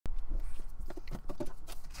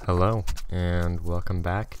Hello, and welcome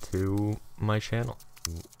back to my channel.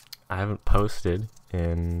 I haven't posted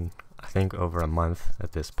in, I think, over a month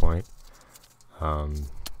at this point. A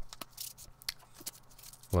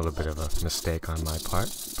little bit of a mistake on my part,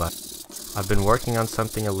 but I've been working on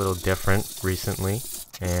something a little different recently,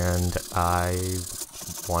 and I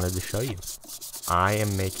wanted to show you. I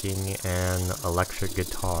am making an electric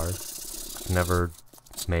guitar. I've never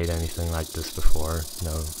made anything like this before,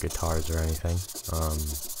 no guitars or anything.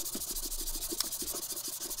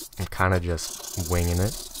 I'm kind of just winging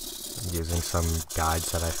it, using some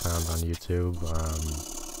guides that I found on YouTube,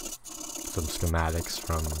 some schematics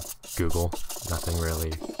from Google, nothing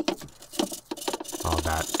really all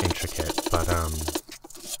that intricate, but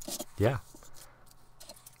yeah.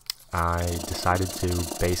 I decided to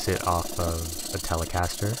base it off of a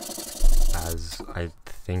Telecaster, as I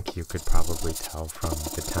think you could probably tell from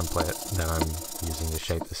the template that I'm using to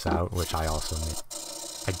shape this out, which I also made.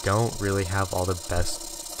 I don't really have all the best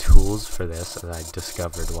tools for this, as I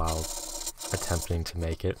discovered while attempting to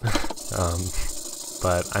make it,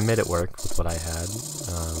 but I made it work with what I had.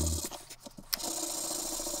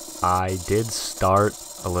 I did start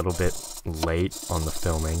a little bit late on the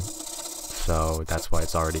filming, so that's why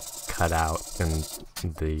it's already cut out in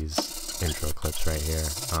these intro clips right here.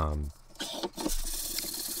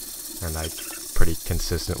 And I pretty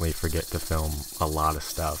consistently forget to film a lot of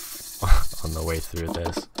stuff on the way through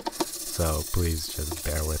this, so please just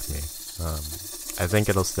bear with me. I think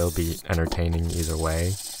it'll still be entertaining either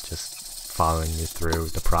way, just following me through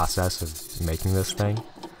the process of making this thing.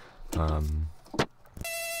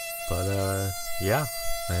 Yeah,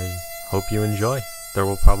 I hope you enjoy. There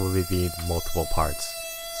will probably be multiple parts,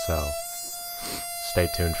 so stay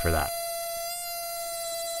tuned for that.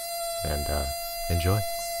 And enjoy.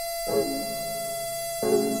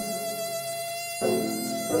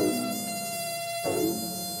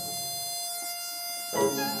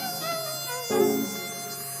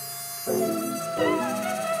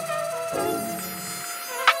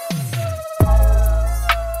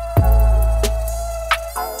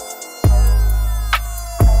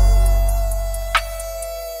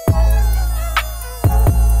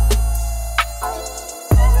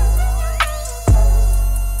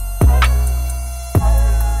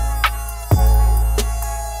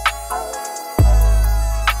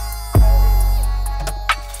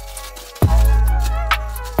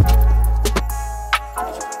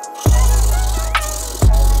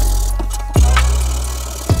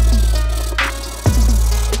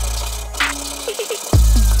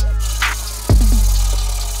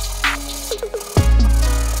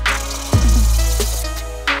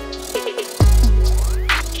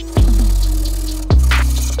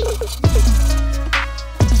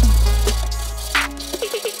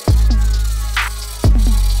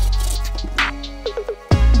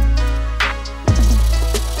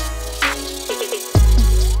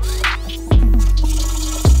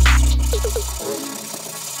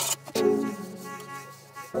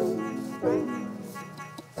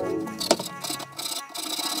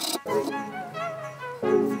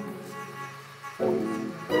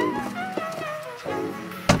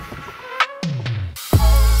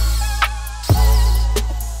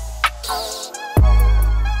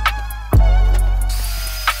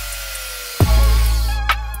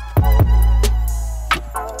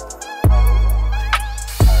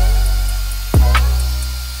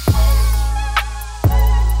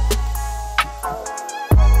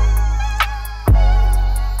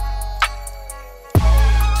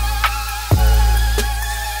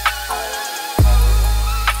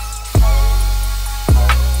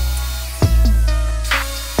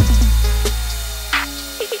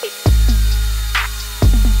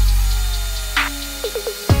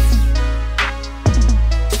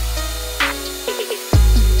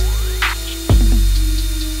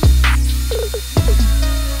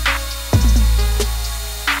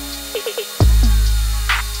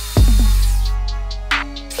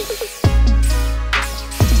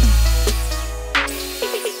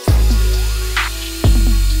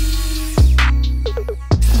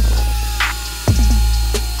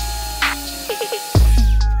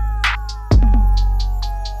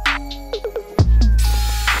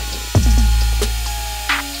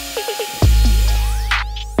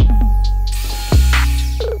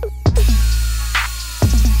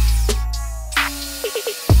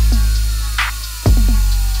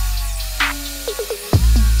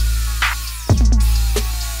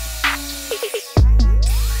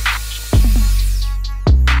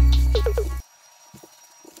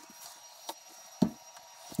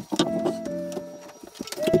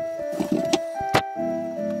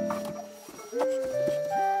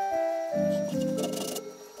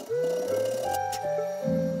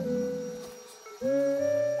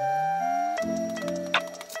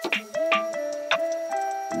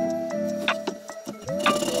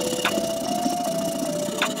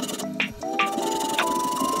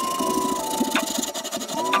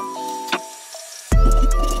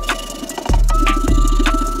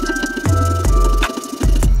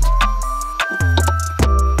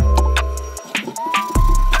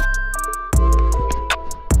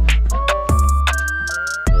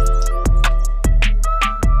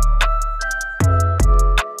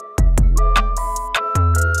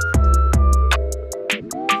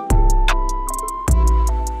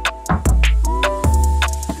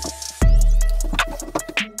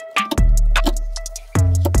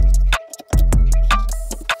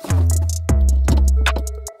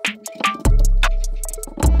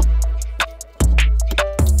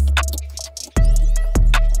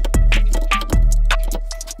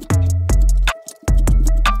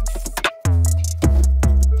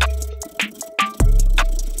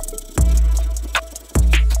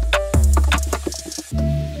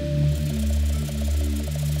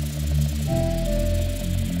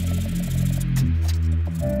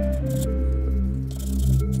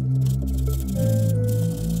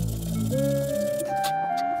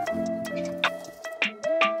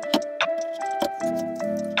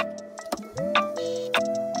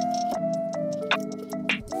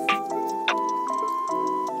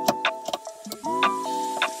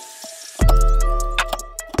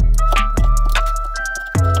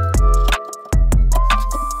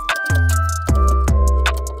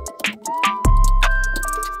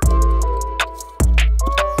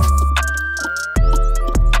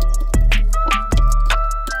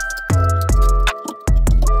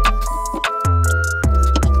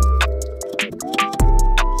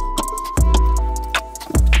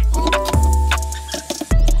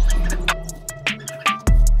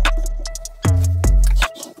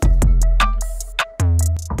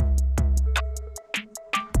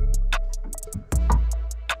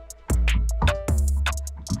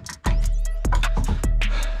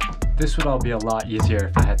 This would all be a lot easier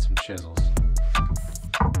if I had some chisels.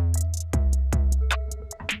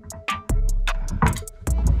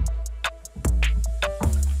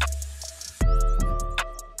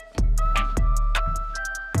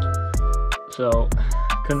 So,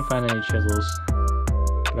 couldn't find any chisels,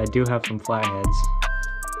 but I do have some flatheads,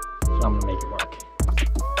 so I'm gonna make it work.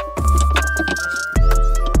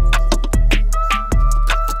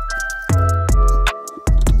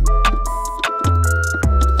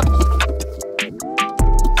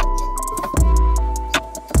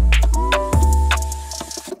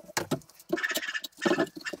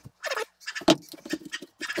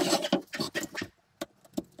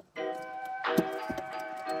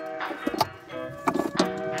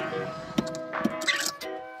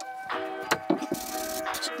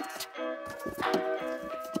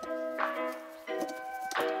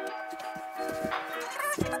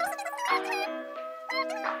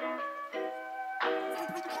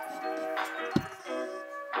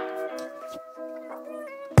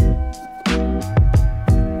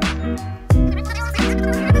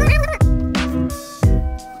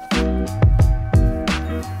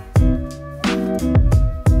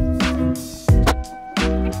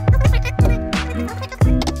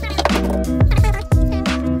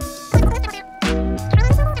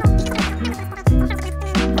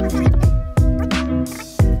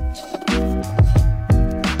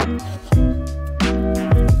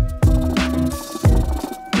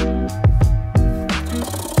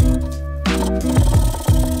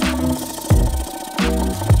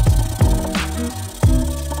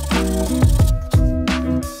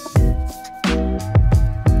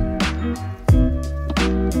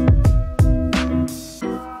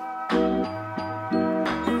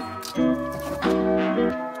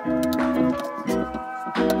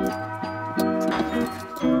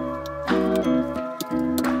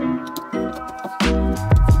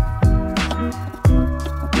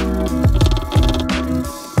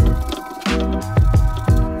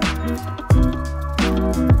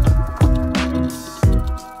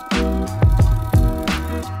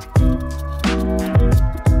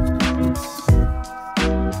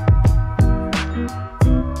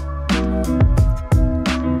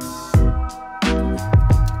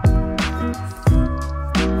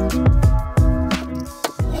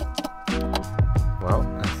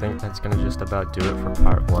 I think that's gonna just about do it for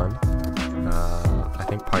part 1. I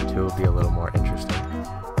think part 2 will be a little more interesting,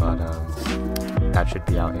 but that should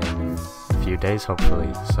be out in a few days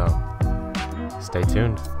hopefully, so stay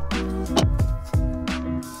tuned.